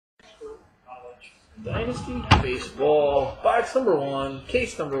Dynasty Baseball, box number 1,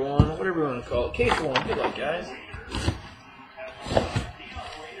 case number 1, whatever you want to call it. Case 1. Good luck, guys.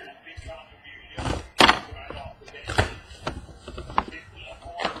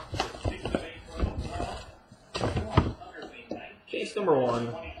 Case number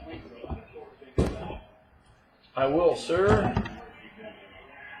 1. I will, sir.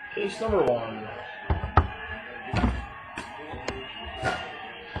 Case number 1.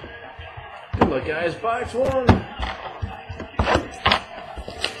 Good luck, guys. Box 1.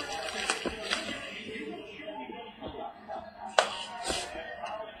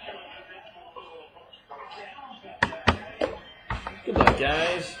 Good luck,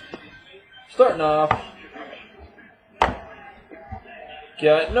 guys. Starting off,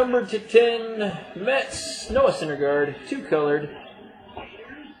 got number to 10 Mets, Noah Syndergaard, 2 colored.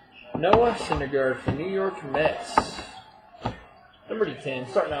 Noah Syndergaard for New York Mets. Number to 10,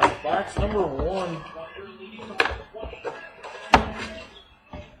 starting out box number 1.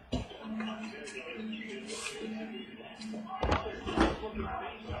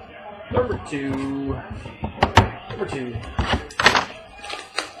 Number 2. Number 2.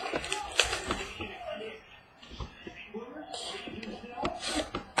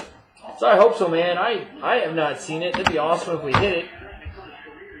 So I hope so, man. I have not seen it. That'd be awesome if we hit it.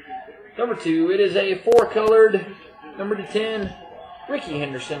 Number 2, it is a 4-colored, number to 10, Ricky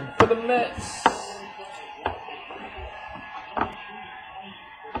Henderson for the Mets.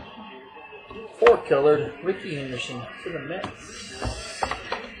 Four-colored, Ricky Henderson for the Mets.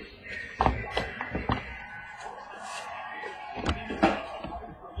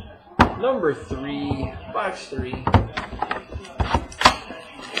 Number 3, box 3.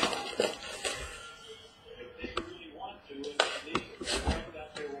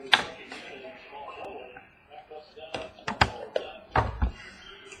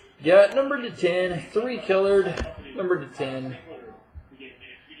 Got number to 10, 3-colored, number to 10,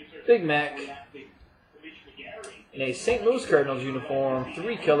 Big Mac, in a St. Louis Cardinals uniform,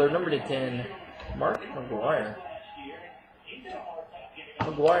 3-colored, number to 10, Mark McGwire.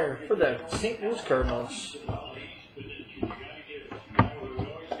 McGwire for the St. Louis Cardinals.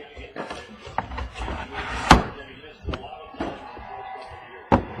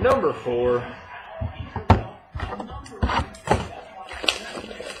 Number 4.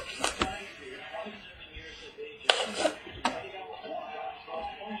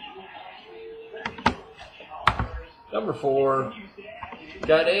 Number 4,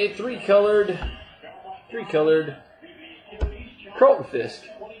 got a 3-colored, Carlton Fisk.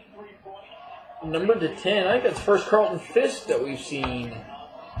 Number to 10, I think that's the first Carlton Fisk that we've seen.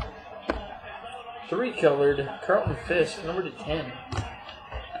 3-colored, Carlton Fisk, number to 10.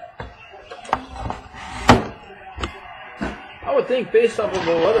 I would think based off of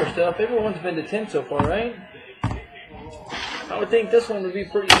the other stuff, everyone's been to 10 so far, right? I would think this one would be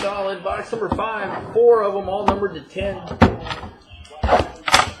pretty solid. Box number 5, 4 of them all numbered to 10.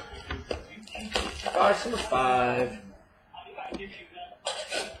 Box number 5.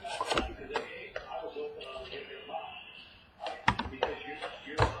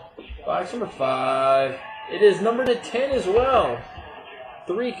 Box number 5. It is numbered to 10 as well.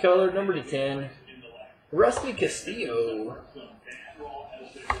 3-colored, number to 10. Rusty Castillo.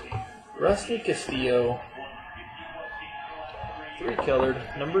 Rusty Castillo. 3-colored,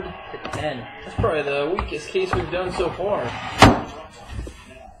 numbered to 10. That's probably the weakest case we've done so far.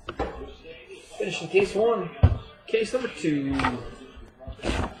 Finishing case 1. Case number 2.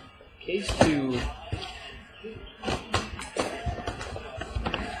 Case 2.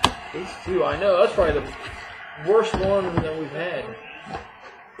 Case 2. I know, that's probably the worst one that we've had.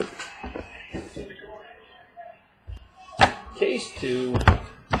 Case 2.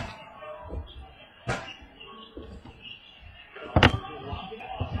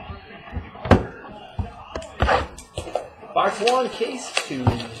 Box 1, case 2.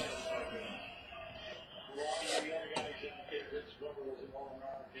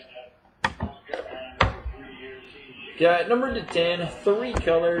 Got number to 10,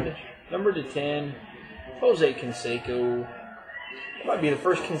 3-colored, number to 10, Jose Canseco. That might be the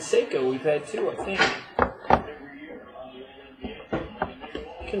first Canseco we've had too, I think.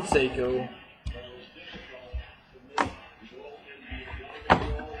 Canseco.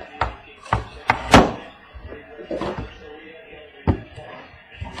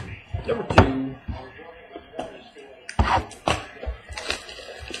 Number 2.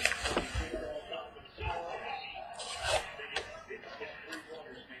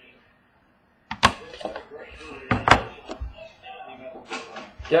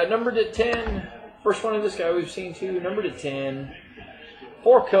 Got number to 10. First one of this guy we've seen too. Number to 10.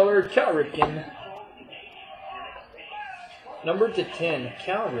 4-colored Cal Ripken Number to 10,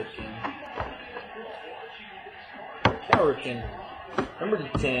 Cal Ripken. Cal Ripken. Number to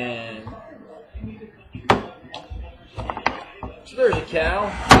 10. So there's a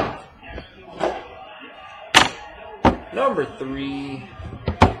Cal. Number 3.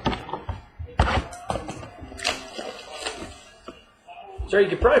 So you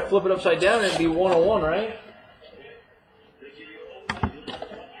could probably flip it upside down and it'd be 101, right?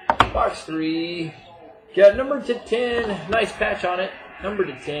 Box 3. Got number to 10. Nice patch on it. Number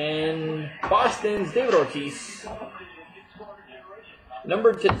to 10. Boston's David Ortiz.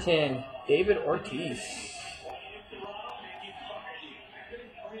 Number to 10. David Ortiz.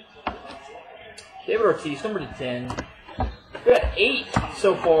 David Ortiz, number to 10. We got 8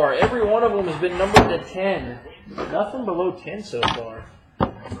 so far. Every one of them has been numbered to 10. Nothing below 10 so far.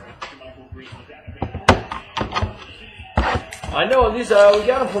 I know these. We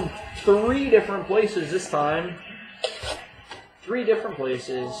got them from 3 different places this time. 3 different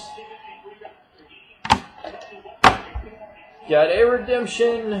places. Got a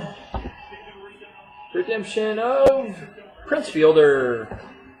redemption of Prince Fielder.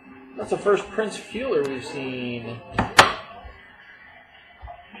 That's the first Prince Fielder we've seen.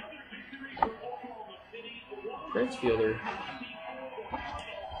 Prince Fielder.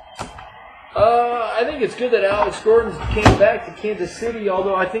 I think it's good that Alex Gordon came back to Kansas City,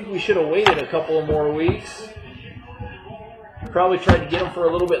 although I think we should have waited a couple of more weeks. Probably tried to get him for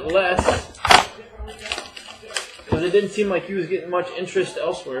a little bit less, because it didn't seem like he was getting much interest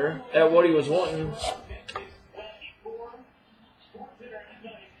elsewhere at what he was wanting.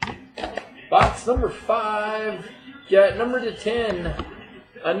 Box number 5. Got number to 10.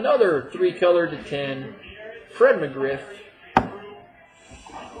 Another 3-color to 10. Fred McGriff.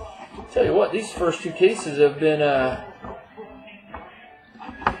 Tell you what, these first 2 cases have been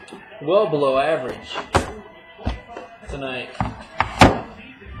well below average tonight.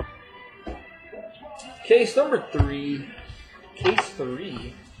 Case number 3. Case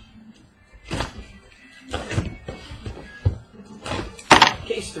 3.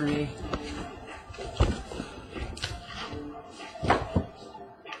 Case 3.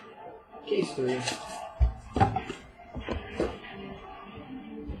 Case 3.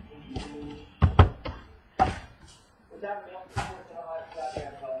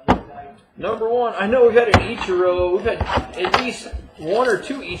 Number 1. I know we've had an Ichiro. We've had at least 1 or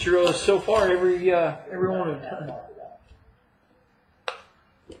 2 Ichiros so far every one we've done.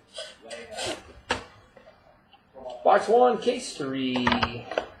 Box 1, case 3.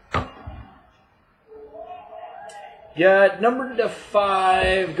 Got number to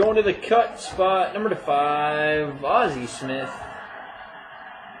 5, going to the cut spot. Number to 5, Ozzie Smith,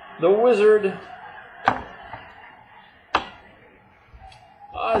 the Wizard.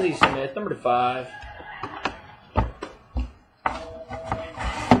 Ozzie Smith, number to 5.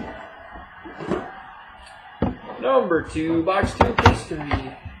 Number 2, box 2, case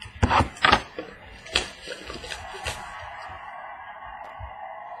 3.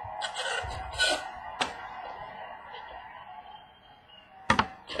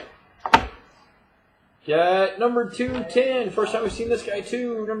 Got number 210. First time we've seen this guy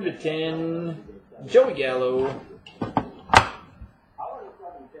too. Number 10, Joey Gallo.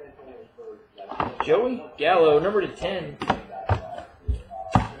 Joey Gallo, number 10.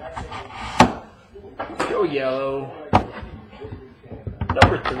 Joey Gallo,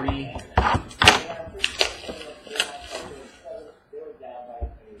 number 3.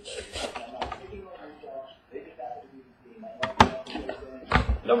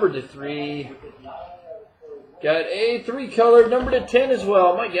 Number 3. Got a 3-color, number 10 as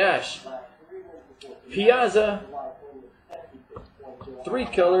well. My gosh. Piazza.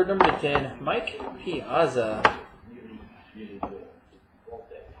 3-color, number 10. Mike Piazza.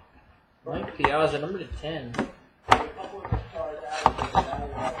 Mike Piazza, number 10.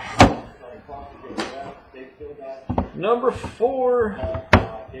 Number 4.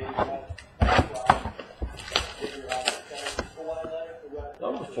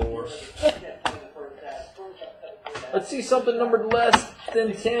 Number 4. Let's see something numbered less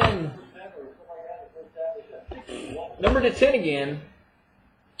than 10. Number to 10 again.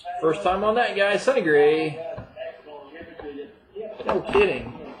 First time on that guy, Sonny Gray. No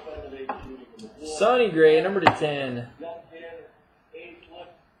kidding. Sonny Gray, number to 10.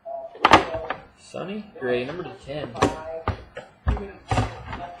 Sonny Gray, number to 10.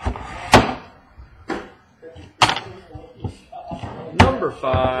 Number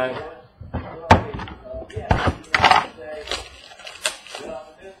 5.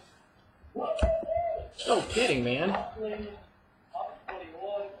 No kidding, man.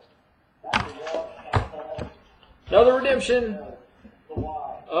 Another redemption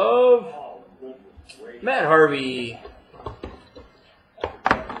of Matt Harvey.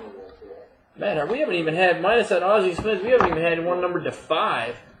 Matt Harvey. We haven't even had, minus that Ozzie Smith, we haven't even had one numbered to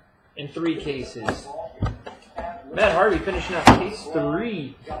 5 in 3 cases. Matt Harvey finishing up case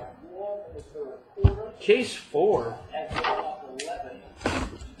 3. Case 4.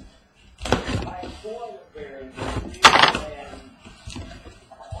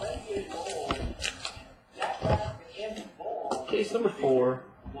 Case number 4.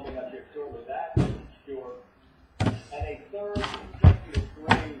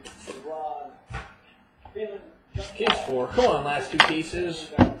 Case 4. Come on, last 2 cases.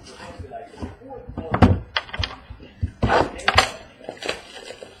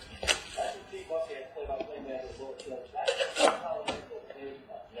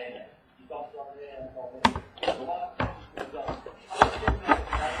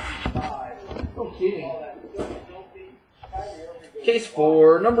 No kidding. Case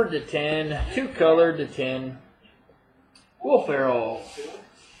 4, numbered to 10, 2 colored to 10. Will Ferrell.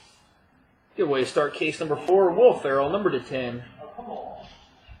 Good way to start case number 4. Will Ferrell, numbered to 10.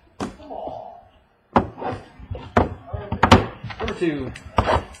 Number 2.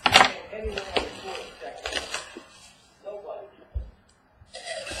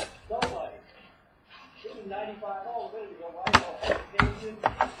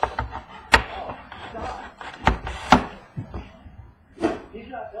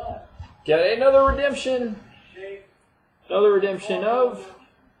 Got another redemption. Another redemption of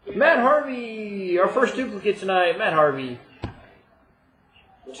Matt Harvey. Our first duplicate tonight, Matt Harvey.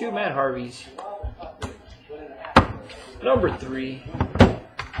 2 Matt Harveys. Number 3.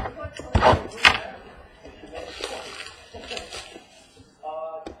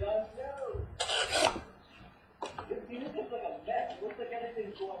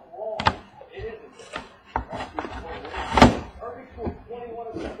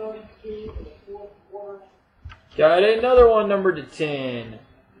 Got another one numbered to 10.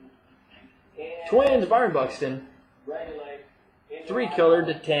 Twins, Byron Buxton. 3 colored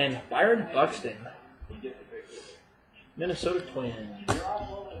to 10. Byron Buxton. Minnesota Twins.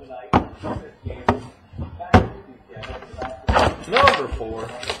 Number 4.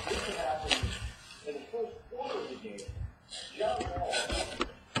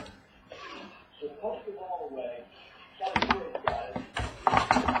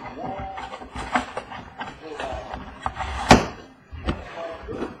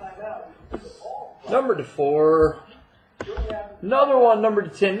 Number to 4. Another one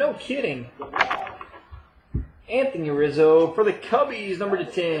numbered to 10. No kidding. Anthony Rizzo for the Cubbies, number to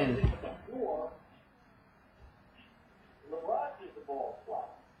 10.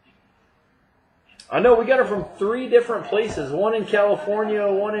 I know we got it from 3 different places. 1 in California,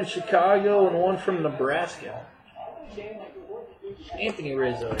 1 in Chicago, and 1 from Nebraska. Anthony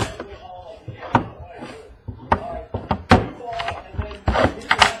Rizzo.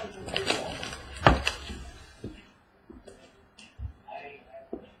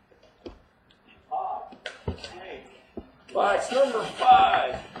 Box number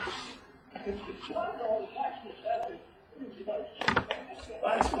 5.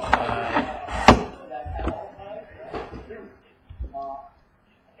 Box 5.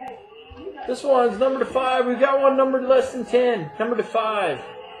 This one's number to 5. We've got one numbered less than 10. Number to 5.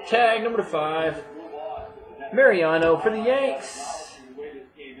 Tag number to 5. Mariano for the Yanks.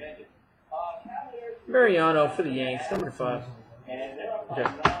 Mariano for the Yanks. Number to 5. Okay.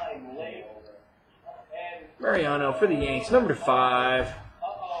 Mariano for the Yanks, number 5.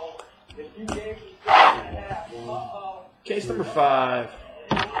 Case number 5.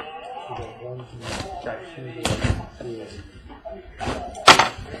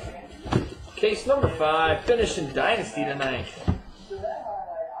 Case number 5, finishing Dynasty tonight.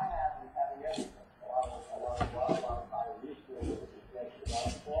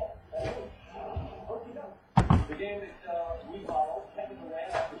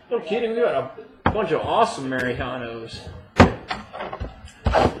 No kidding, we got a bunch of awesome Marianos.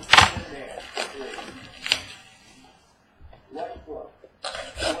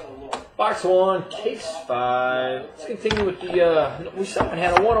 Box 1, case 5. Let's continue with the, we someone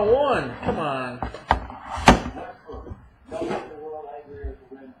had a 101. Come on.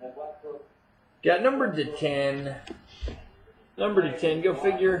 Got numbered to 10. Numbered to 10, go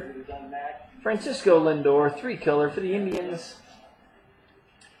figure. Francisco Lindor, 3 color for the Indians.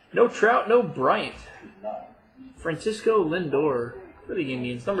 No Trout, no Bryant. Francisco Lindor for the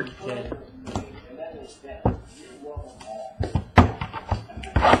Indians, number 10.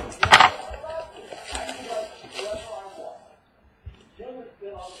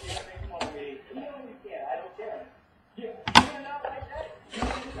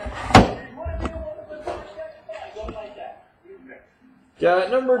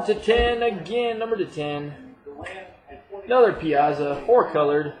 Got number to 10 again, number to 10. Another Piazza,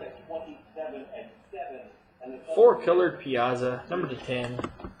 4-colored. 4-colored Piazza, number to 10.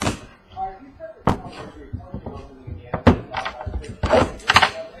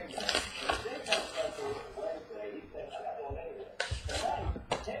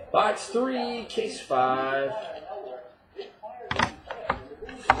 Box 3, case 5.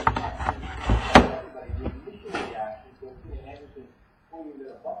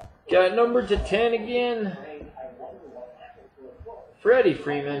 Got number to 10 again. Freddie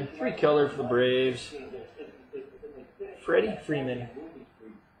Freeman, 3-color for the Braves. Freddie Freeman,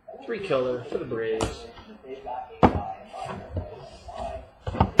 3-color for the Braves.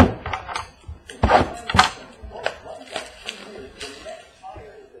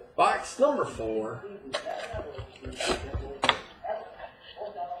 Box number 4.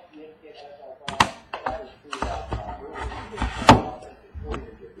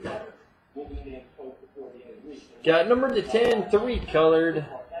 Got number to 10, 3-colored.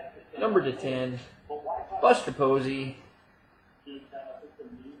 Number to 10, Buster Posey.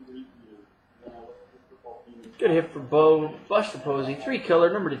 Good hit for Bo. Buster Posey,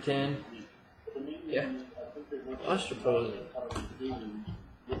 3-colored, number to 10. Yeah, Buster Posey.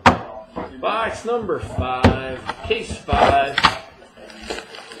 Box number 5, case 5.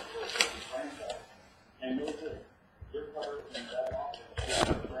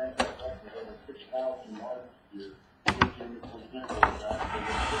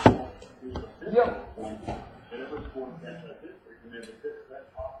 Yep.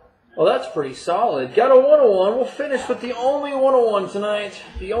 Well, that's pretty solid. Got a 101. We'll finish with the only 101 tonight.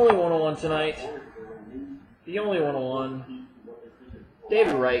 The only 101 tonight. The only 101.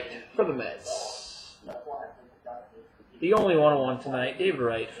 David Wright for the Mets. The only 101 tonight. David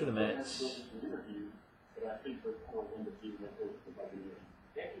Wright for the Mets.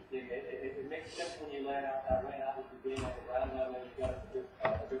 It makes sense when you lay out that rain, obviously being on the ground level, you've got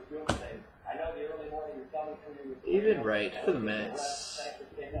a good field thing. I know the early morning you're coming through. David Wright for the Mets.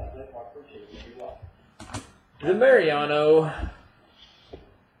 The Mariano.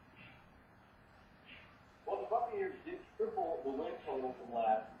 Well, the Buccaneers did triple the win total from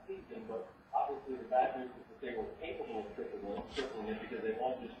last season, but obviously the bad news is that they were capable of tripling it because they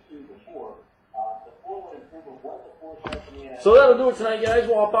won just 2 before. So that'll do it tonight, guys.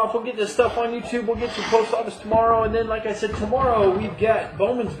 We'll hop off. We'll get this stuff on YouTube. We'll get to the post office tomorrow. And then, like I said, tomorrow we've got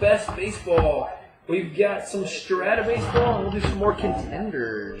Bowman's Best Baseball. We've got some Strata Baseball, and we'll do some more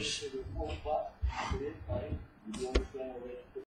contenders.